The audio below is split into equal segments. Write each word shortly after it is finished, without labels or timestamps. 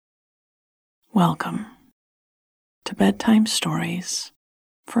Welcome to Bedtime Stories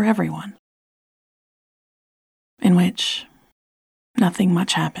for Everyone, in which nothing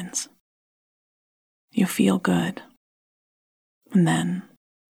much happens. You feel good, and then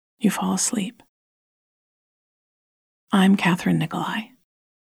you fall asleep. I'm Catherine Nicolai,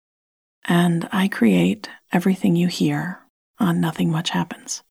 and I create everything you hear on Nothing Much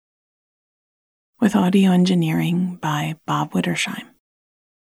Happens, with audio engineering by Bob Wittersheim.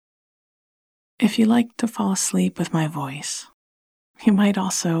 If you like to fall asleep with my voice, you might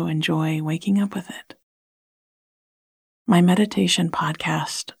also enjoy waking up with it. My meditation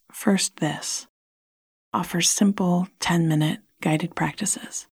podcast, First This, offers simple 10-minute guided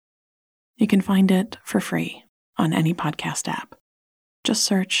practices. You can find it for free on any podcast app. Just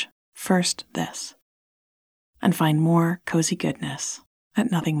search First This and find more cozy goodness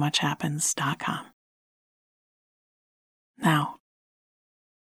at nothingmuchhappens.com. Now,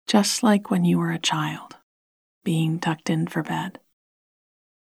 just like when you were a child, being tucked in for bed,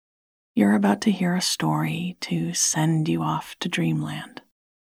 you're about to hear a story to send you off to dreamland.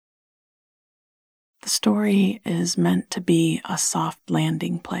 The story is meant to be a soft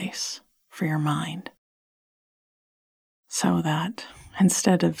landing place for your mind, so that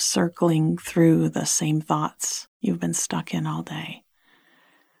instead of circling through the same thoughts you've been stuck in all day,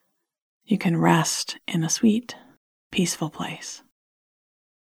 you can rest in a sweet, peaceful place.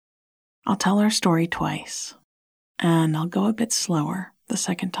 I'll tell our story twice, and I'll go a bit slower the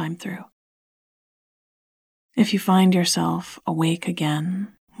second time through. If you find yourself awake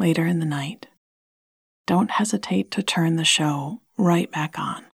again later in the night, don't hesitate to turn the show right back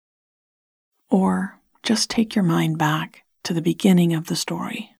on. Or just take your mind back to the beginning of the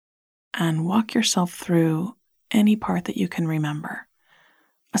story and walk yourself through any part that you can remember,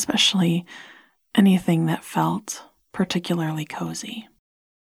 especially anything that felt particularly cozy.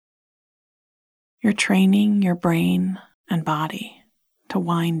 You're training your brain and body to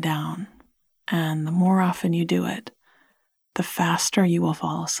wind down, and the more often you do it, the faster you will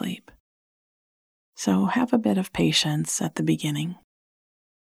fall asleep. So have a bit of patience at the beginning.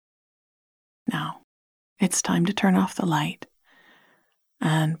 Now, it's time to turn off the light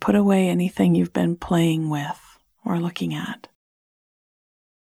and put away anything you've been playing with or looking at.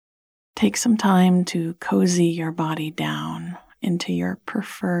 Take some time to cozy your body down into your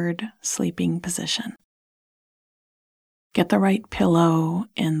preferred sleeping position. Get the right pillow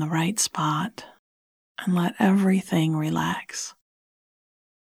in the right spot and let everything relax.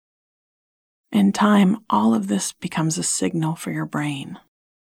 In time, all of this becomes a signal for your brain,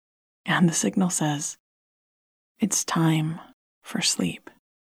 and the signal says, it's time for sleep.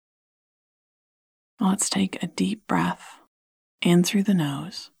 Let's take a deep breath in through the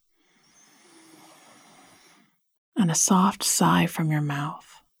nose and a soft sigh from your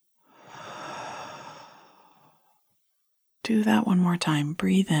mouth. Do that one more time.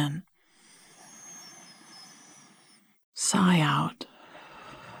 Breathe in. Sigh out.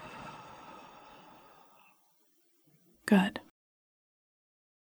 Good.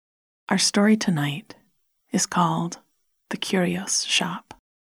 Our story tonight is called The Curios Shop,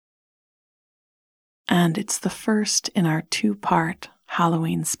 and it's the first in our 2-part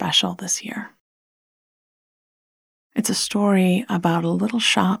Halloween special this year. It's a story about a little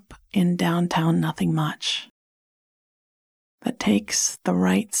shop in downtown Nothing Much that takes the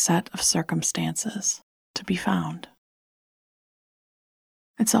right set of circumstances to be found.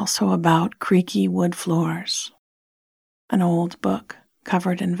 It's also about creaky wood floors, an old book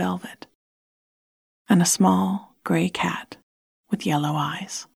covered in velvet, and a small gray cat with yellow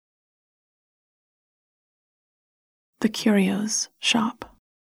eyes. The Curios Shop.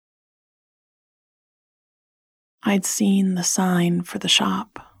 I'd seen the sign for the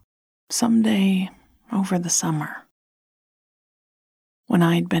shop someday over the summer, when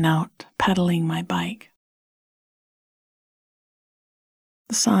I'd been out pedaling my bike.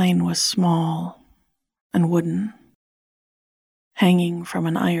 The sign was small and wooden, hanging from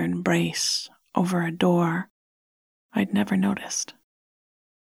an iron brace over a door I'd never noticed.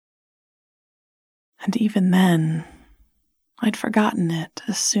 And even then, I'd forgotten it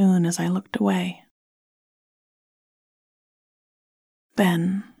as soon as I looked away.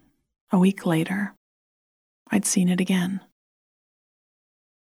 Then, a week later, I'd seen it again,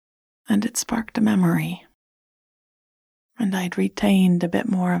 and it sparked a memory, and I'd retained a bit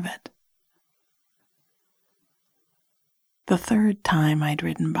more of it. The third time I'd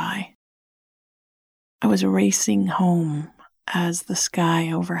ridden by, I was racing home as the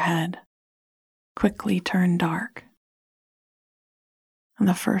sky overhead quickly turned dark, and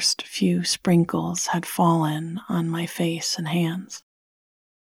the first few sprinkles had fallen on my face and hands.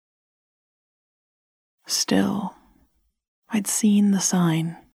 Still, I'd seen the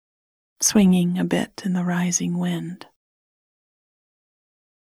sign, swinging a bit in the rising wind.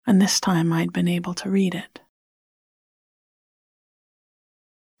 And this time I'd been able to read it.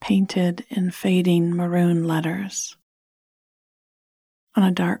 Painted in fading maroon letters on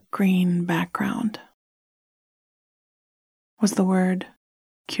a dark green background was the word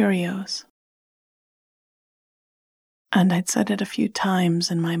Curios. And I'd said it a few times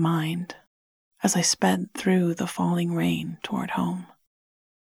in my mind as I sped through the falling rain toward home.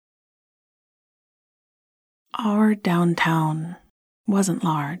 Our downtown wasn't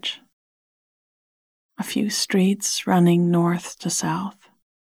large. A few streets running north to south.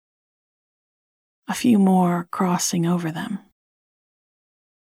 A few more crossing over them.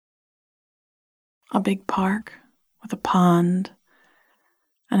 A big park with a pond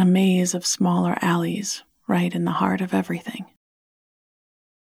and a maze of smaller alleys right in the heart of everything.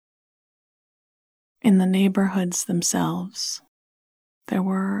 In the neighborhoods themselves, there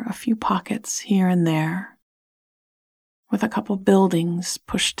were a few pockets here and there, with a couple buildings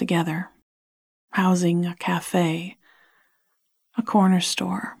pushed together, housing a cafe, a corner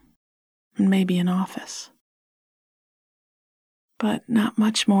store, and maybe an office. But not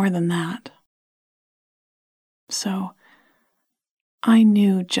much more than that. So I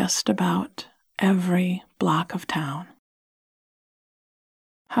knew just about every block of town.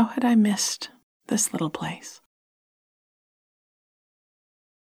 How had I missed this little place?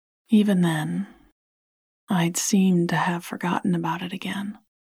 Even then, I'd seemed to have forgotten about it again.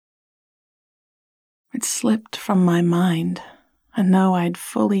 It slipped from my mind, and though I'd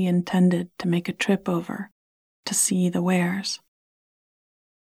fully intended to make a trip over to see the wares,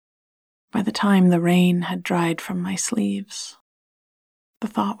 by the time the rain had dried from my sleeves, the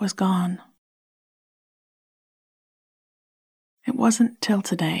thought was gone. It wasn't till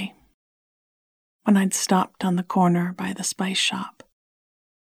today, when I'd stopped on the corner by the spice shop,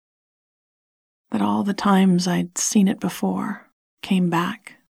 that all the times I'd seen it before came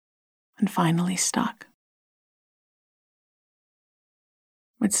back and finally stuck.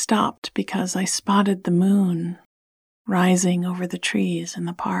 It stopped because I spotted the moon rising over the trees in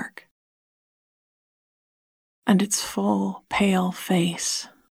the park, and its full, pale face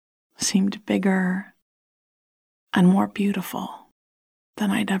seemed bigger and more beautiful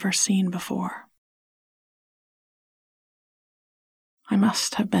than I'd ever seen before. I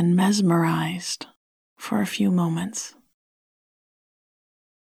must have been mesmerized for a few moments,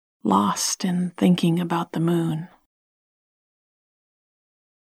 lost in thinking about the moon.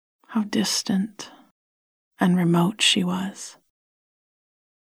 How distant and remote she was,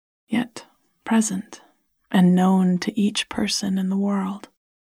 yet present and known to each person in the world.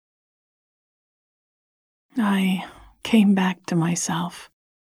 I came back to myself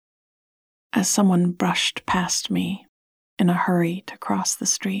as someone brushed past me in a hurry to cross the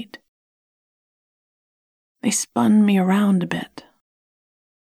street. They spun me around a bit,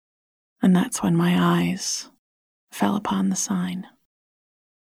 and that's when my eyes fell upon the sign.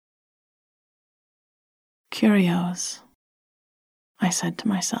 Curios, I said to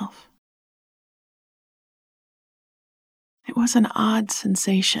myself. It was an odd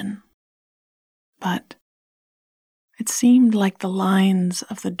sensation, but it seemed like the lines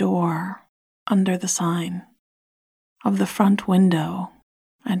of the door under the sign, of the front window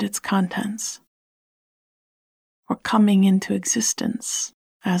and its contents, were coming into existence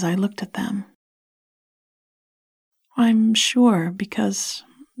as I looked at them. I'm sure because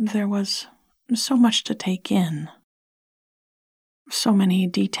there was so much to take in, so many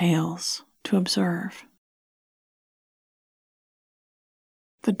details to observe.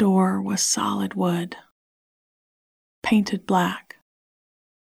 The door was solid wood, painted black,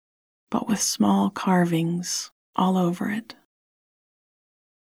 but with small carvings all over it.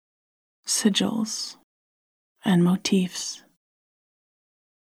 Sigils and motifs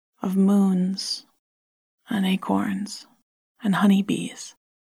of moons and acorns and honeybees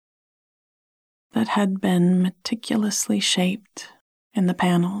that had been meticulously shaped in the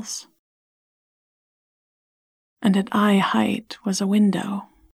panels. And at eye height was a window,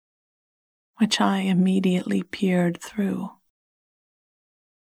 which I immediately peered through.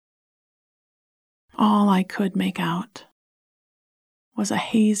 All I could make out was a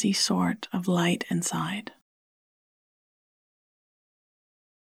hazy sort of light inside.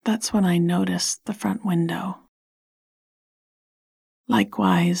 That's when I noticed the front window,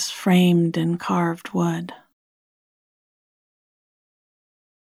 likewise framed in carved wood,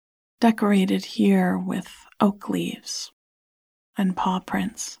 decorated here with oak leaves and paw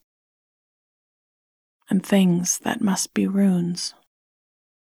prints and things that must be runes.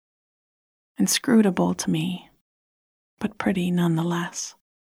 inscrutable to me, but pretty nonetheless.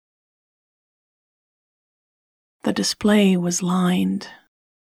 The display was lined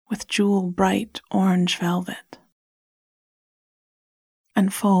with jewel-bright orange velvet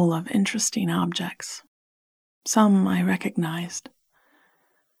and full of interesting objects. Some I recognized,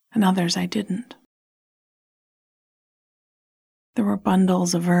 and others I didn't. There were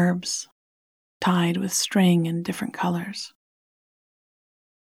bundles of herbs tied with string in different colors,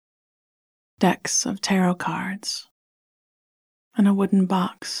 decks of tarot cards, and a wooden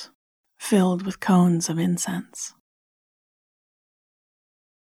box filled with cones of incense.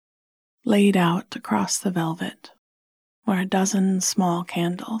 Laid out across the velvet were a dozen small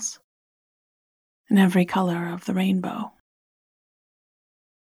candles in every color of the rainbow,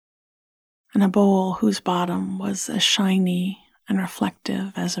 and a bowl whose bottom was as shiny and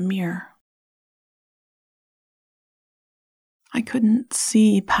reflective as a mirror. I couldn't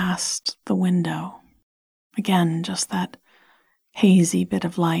see past the window, again just that hazy bit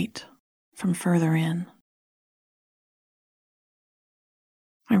of light from further in.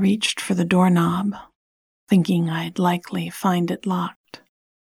 I reached for the doorknob, thinking I'd likely find it locked,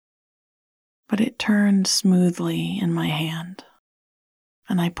 but it turned smoothly in my hand,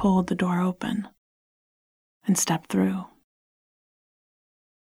 and I pulled the door open and stepped through.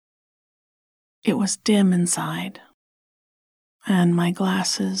 It was dim inside, and my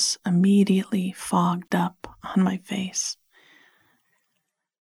glasses immediately fogged up on my face.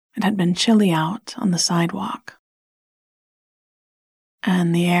 It had been chilly out on the sidewalk,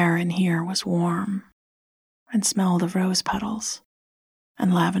 and the air in here was warm and smelled of rose petals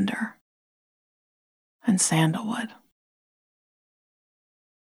and lavender and sandalwood.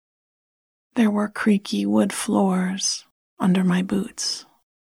 There were creaky wood floors under my boots,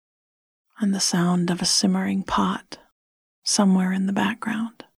 and the sound of a simmering pot somewhere in the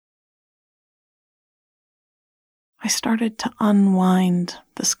background. I started to unwind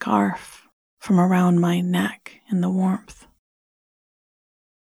the scarf from around my neck in the warmth,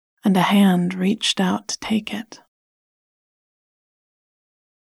 and a hand reached out to take it.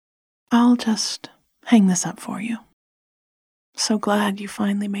 "I'll just hang this up for you. So glad you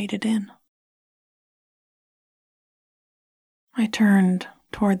finally made it in." I turned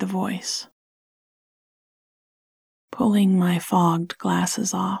toward the voice, pulling my fogged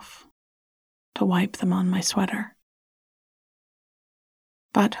glasses off to wipe them on my sweater.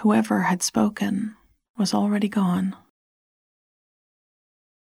 But whoever had spoken was already gone.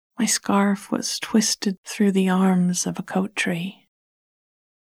 My scarf was twisted through the arms of a coat tree,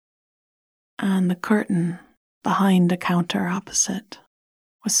 and the curtain behind a counter opposite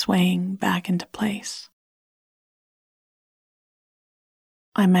was swaying back into place.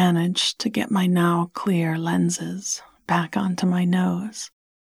 I managed to get my now clear lenses back onto my nose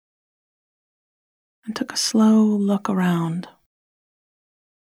and took a slow look around.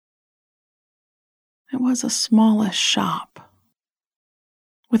 It was a smallish shop,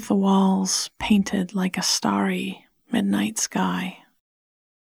 with the walls painted like a starry midnight sky,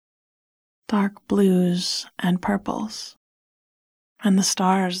 dark blues and purples, and the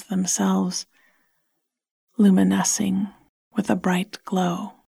stars themselves luminescing with a bright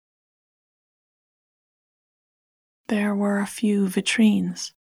glow. There were a few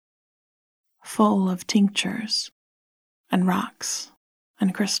vitrines full of tinctures and rocks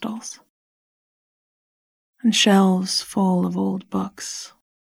and crystals, and shelves full of old books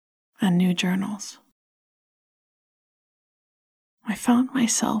and new journals. I found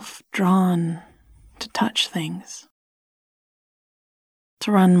myself drawn to touch things,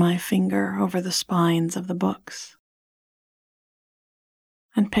 to run my finger over the spines of the books,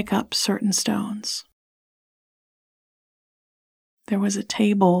 and pick up certain stones. There was a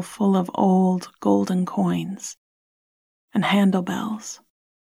table full of old golden coins and handlebells,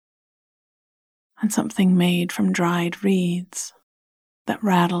 and something made from dried reeds that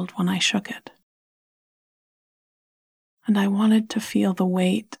rattled when I shook it. And I wanted to feel the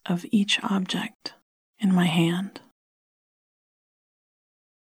weight of each object in my hand.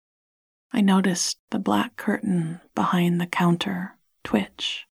 I noticed the black curtain behind the counter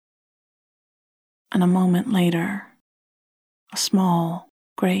twitch, and a moment later, a small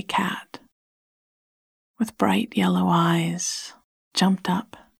gray cat with bright yellow eyes jumped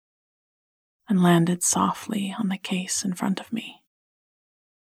up and landed softly on the case in front of me.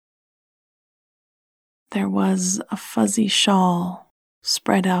 There was a fuzzy shawl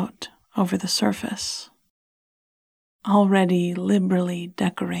spread out over the surface, already liberally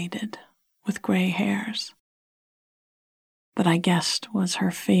decorated with gray hairs, that I guessed was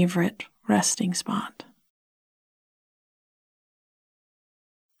her favorite resting spot.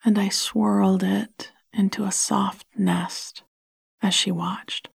 and I swirled it into a soft nest as she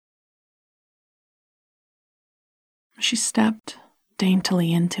watched. She stepped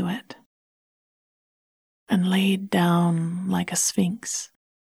daintily into it and laid down like a sphinx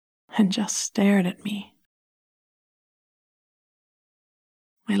and just stared at me.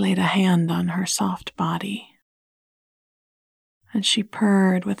 I laid a hand on her soft body, and she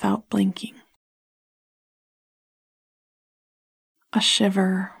purred without blinking. A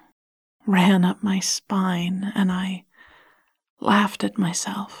shiver ran up my spine, and I laughed at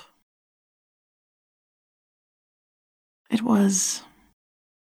myself. It was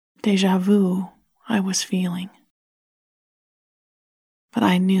déjà vu I was feeling, but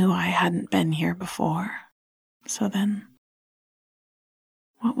I knew I hadn't been here before. So then,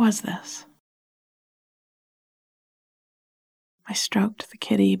 what was this? I stroked the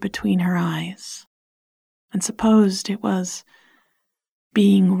kitty between her eyes and supposed it was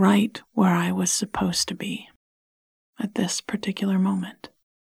being right where I was supposed to be at this particular moment.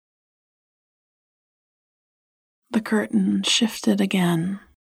 The curtain shifted again,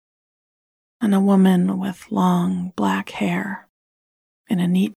 and a woman with long black hair in a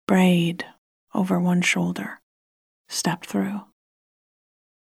neat braid over one shoulder stepped through.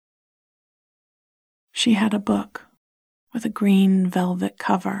 She had a book with a green velvet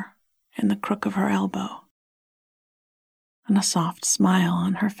cover in the crook of her elbow and a soft smile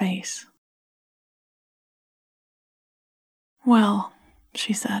on her face. "Well,"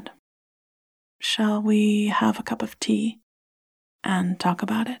 she said, "shall we have a cup of tea and talk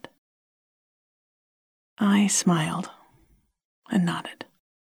about it?" I smiled and nodded.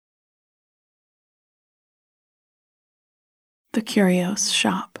 The Curios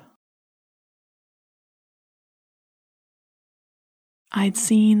shop. I'd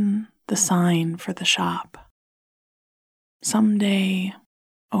seen the sign for the shop someday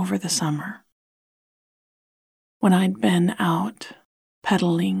over the summer when I'd been out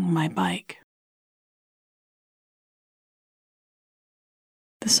pedaling my bike.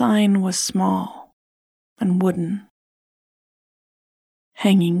 The sign was small and wooden,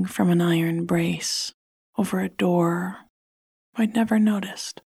 hanging from an iron brace over a door I'd never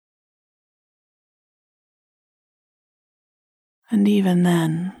noticed. And even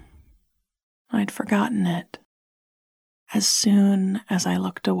then, I'd forgotten it as soon as I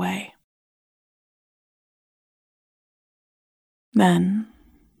looked away. Then,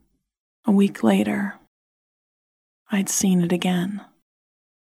 a week later, I'd seen it again,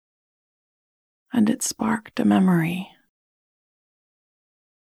 and it sparked a memory,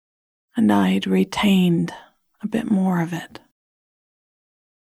 and I'd retained a bit more of it.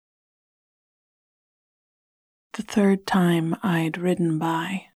 The third time I'd ridden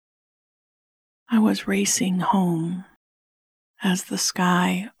by, I was racing home as the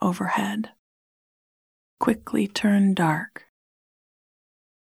sky overhead quickly turned dark,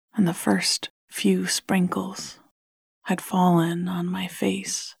 and the first few sprinkles had fallen on my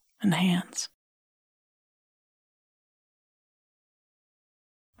face and hands.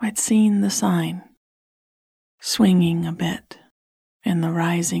 I'd seen the sign swinging a bit in the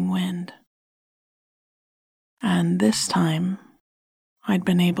rising wind, and this time I'd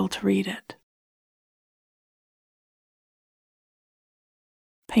been able to read it.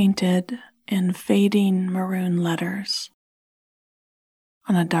 Painted in fading maroon letters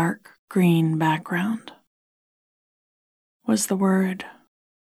on a dark green background was the word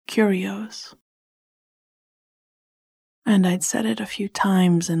Curios, and I'd said it a few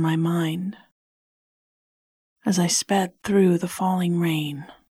times in my mind as I sped through the falling rain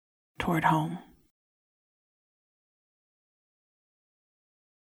toward home.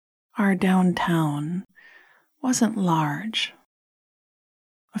 Our downtown wasn't large.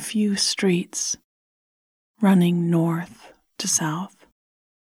 A few streets running north to south,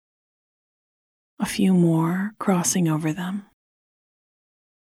 a few more crossing over them,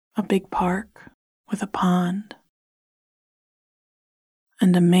 a big park with a pond,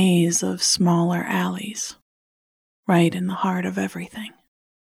 and a maze of smaller alleys right in the heart of everything.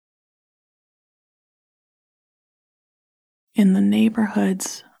 In the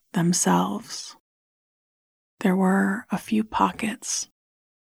neighborhoods themselves, there were a few pockets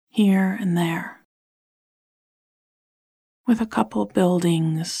here and there, with a couple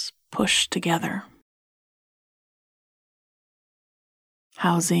buildings pushed together,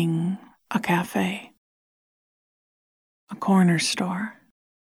 housing a cafe, a corner store,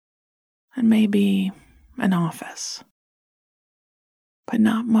 and maybe an office, but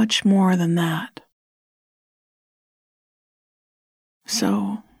not much more than that.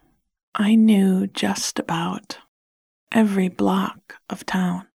 So I knew just about every block of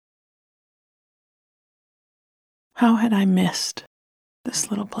town. How had I missed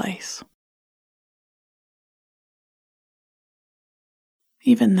this little place?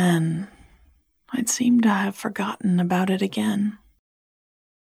 Even then, I'd seemed to have forgotten about it again.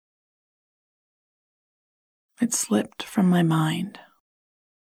 It slipped from my mind,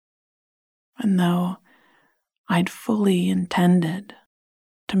 and though I'd fully intended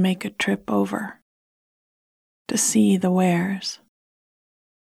to make a trip over to see the wares,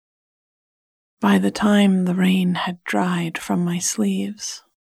 by the time the rain had dried from my sleeves,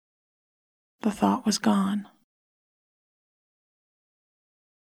 the thought was gone.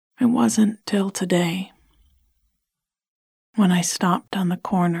 It wasn't till today, when I stopped on the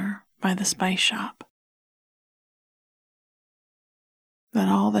corner by the spice shop, that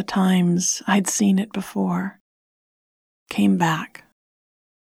all the times I'd seen it before came back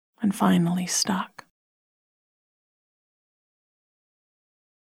and finally stuck.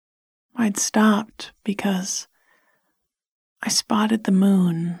 I'd stopped because I spotted the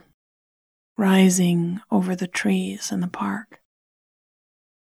moon rising over the trees in the park,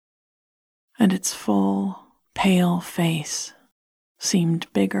 and its full, pale face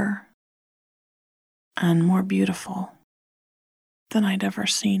seemed bigger and more beautiful than I'd ever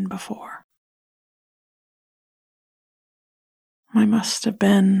seen before. I must have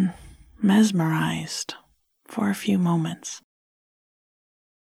been mesmerized for a few moments,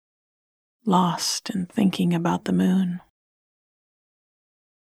 lost in thinking about the moon,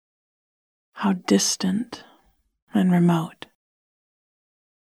 how distant and remote.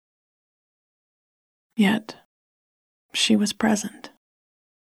 Yet she was present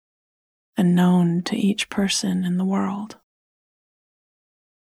and known to each person in the world.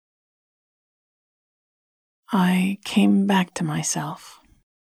 I came back to myself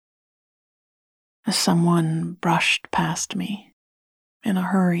as someone brushed past me in a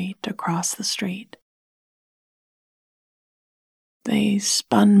hurry to cross the street. They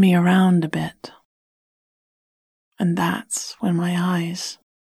spun me around a bit, and that's when my eyes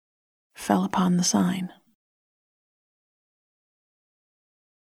fell upon the sign.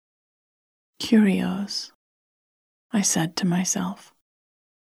 Curios, I said to myself.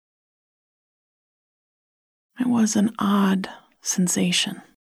 It was an odd sensation,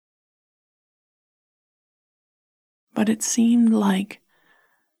 but it seemed like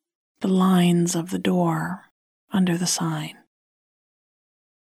the lines of the door under the sign,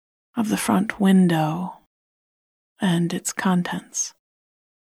 of the front window and its contents,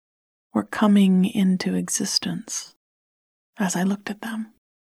 were coming into existence as I looked at them.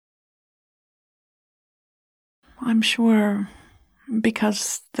 I'm sure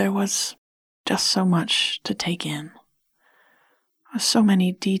because there was just so much to take in, so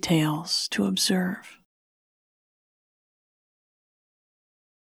many details to observe.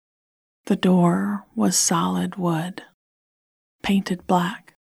 The door was solid wood, painted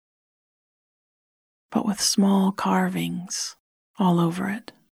black, but with small carvings all over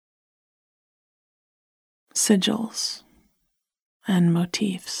it, sigils and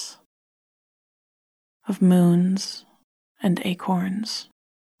motifs of moons and acorns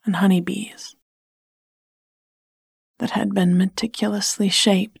and honeybees that had been meticulously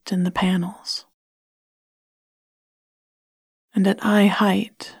shaped in the panels. And at eye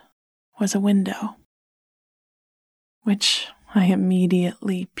height was a window, which I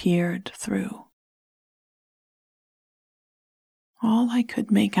immediately peered through. All I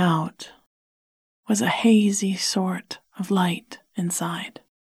could make out was a hazy sort of light inside.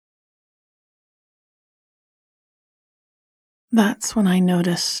 That's when I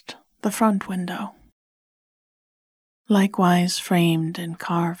noticed the front window, likewise framed in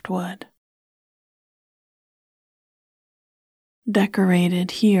carved wood.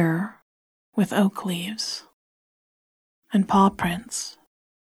 Decorated here with oak leaves and paw prints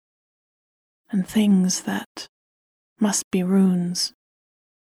and things that must be runes,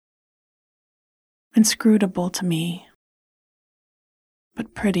 inscrutable to me,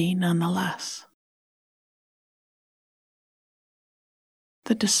 but pretty nonetheless.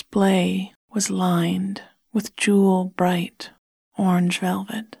 The display was lined with jewel-bright orange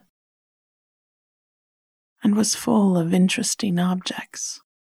velvet and was full of interesting objects.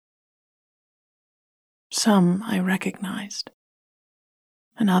 Some I recognized,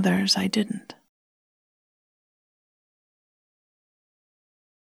 and others I didn't.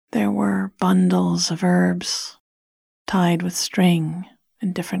 There were bundles of herbs tied with string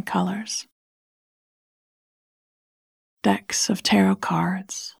in different colors, decks of tarot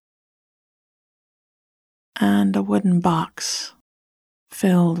cards, and a wooden box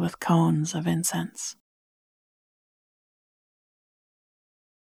filled with cones of incense.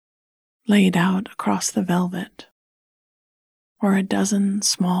 Laid out across the velvet were a dozen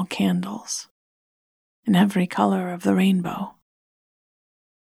small candles in every color of the rainbow,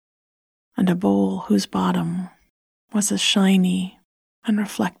 and a bowl whose bottom was as shiny and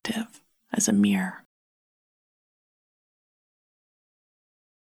reflective as a mirror.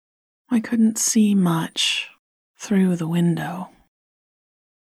 I couldn't see much through the window.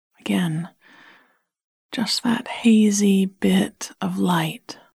 Again, just that hazy bit of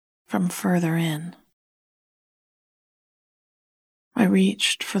light from further in. I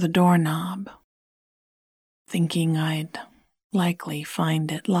reached for the doorknob, thinking I'd likely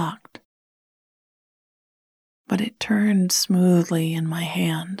find it locked. But it turned smoothly in my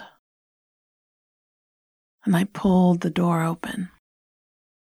hand, and I pulled the door open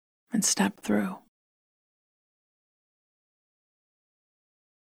and stepped through.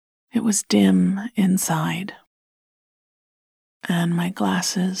 It was dim inside, and my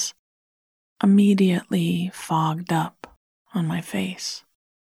glasses immediately fogged up on my face.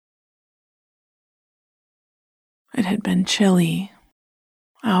 It had been chilly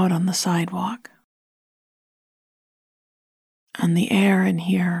out on the sidewalk, and the air in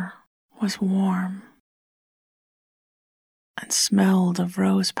here was warm and smelled of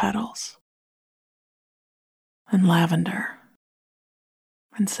rose petals and lavender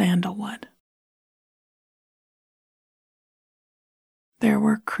and sandalwood. There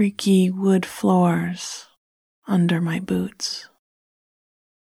were creaky wood floors under my boots,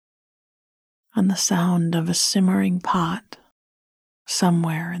 and the sound of a simmering pot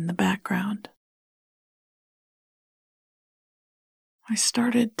somewhere in the background. I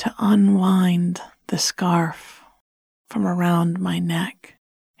started to unwind the scarf from around my neck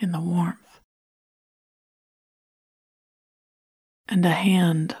in the warmth, and a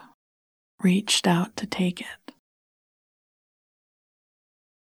hand reached out to take it.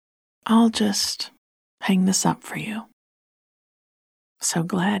 "I'll just hang this up for you. So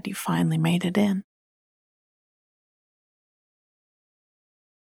glad you finally made it in."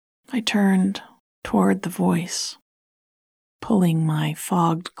 I turned toward the voice, pulling my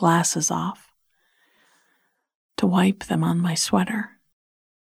fogged glasses off to wipe them on my sweater.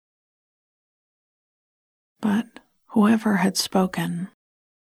 But whoever had spoken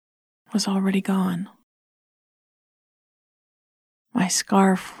was already gone. My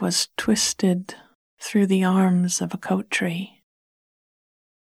scarf was twisted through the arms of a coat tree,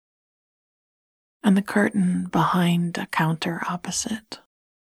 and the curtain behind a counter opposite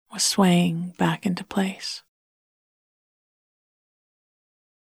was swaying back into place.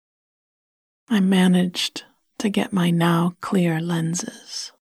 I managed to get my now clear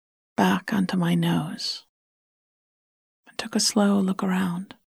lenses back onto my nose and took a slow look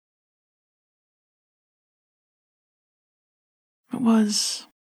around. It was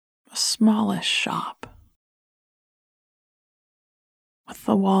a smallish shop, with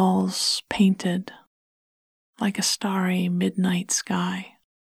the walls painted like a starry midnight sky.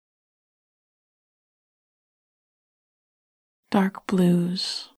 Dark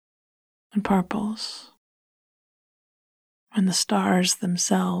blues and purples, and the stars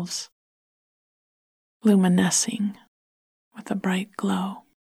themselves luminescing with a bright glow.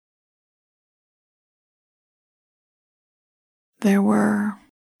 There were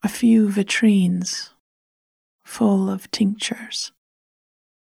a few vitrines full of tinctures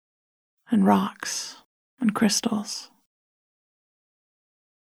and rocks and crystals,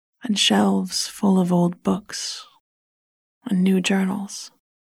 and shelves full of old books and new journals.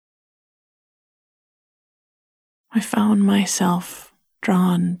 I found myself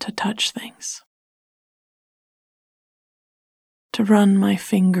drawn to touch things, to run my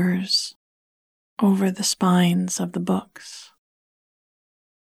fingers over the spines of the books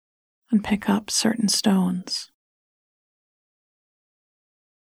and pick up certain stones.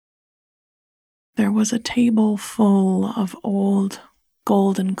 There was a table full of old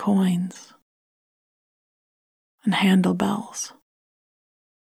golden coins and handlebells,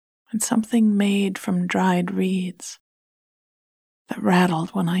 and something made from dried reeds that rattled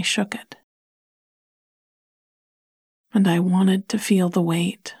when I shook it. And I wanted to feel the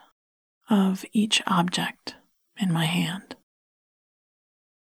weight of each object in my hand.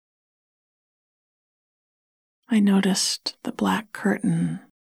 I noticed the black curtain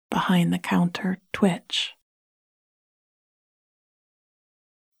behind the counter twitch,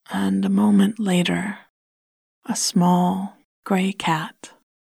 and a moment later, a small gray cat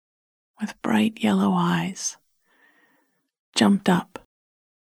with bright yellow eyes jumped up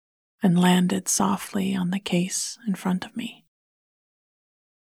and landed softly on the case in front of me.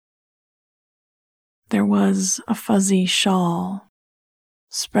 There was a fuzzy shawl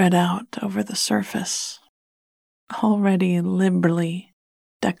spread out over the surface already liberally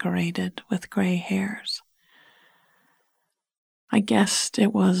decorated with gray hairs. I guessed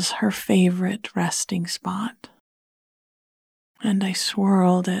it was her favorite resting spot, and I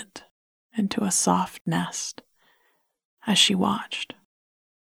swirled it into a soft nest as she watched.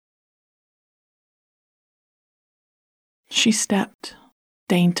 She stepped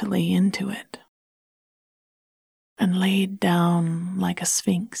daintily into it and laid down like a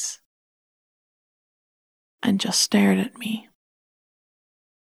sphinx and just stared at me.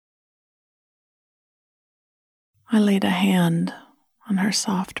 I laid a hand on her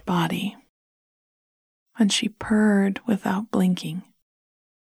soft body, and she purred without blinking.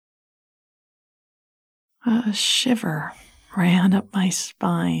 A shiver ran up my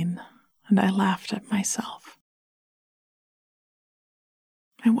spine, and I laughed at myself.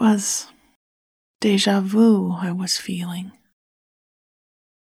 It was déjà vu I was feeling,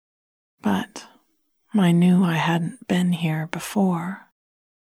 but I knew I hadn't been here before.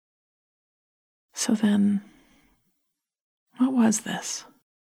 So then, what was this?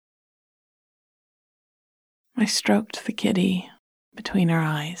 I stroked the kitty between her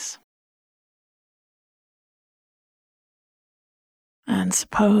eyes and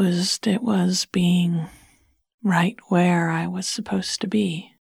supposed it was being right where I was supposed to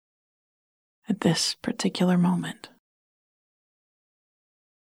be at this particular moment.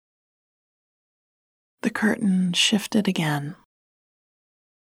 The curtain shifted again,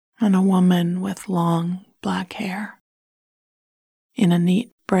 and a woman with long black hair in a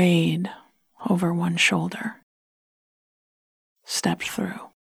neat braid over one shoulder stepped through.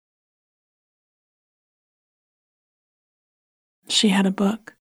 She had a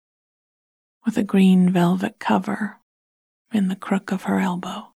book with a green velvet cover in the crook of her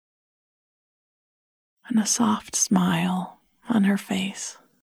elbow and a soft smile on her face.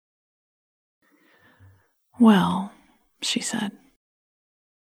 "Well," she said,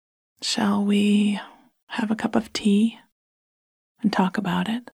 "shall we have a cup of tea and talk about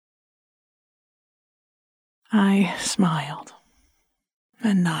it?" I smiled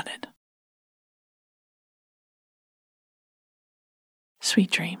and nodded.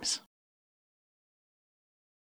 Sweet dreams.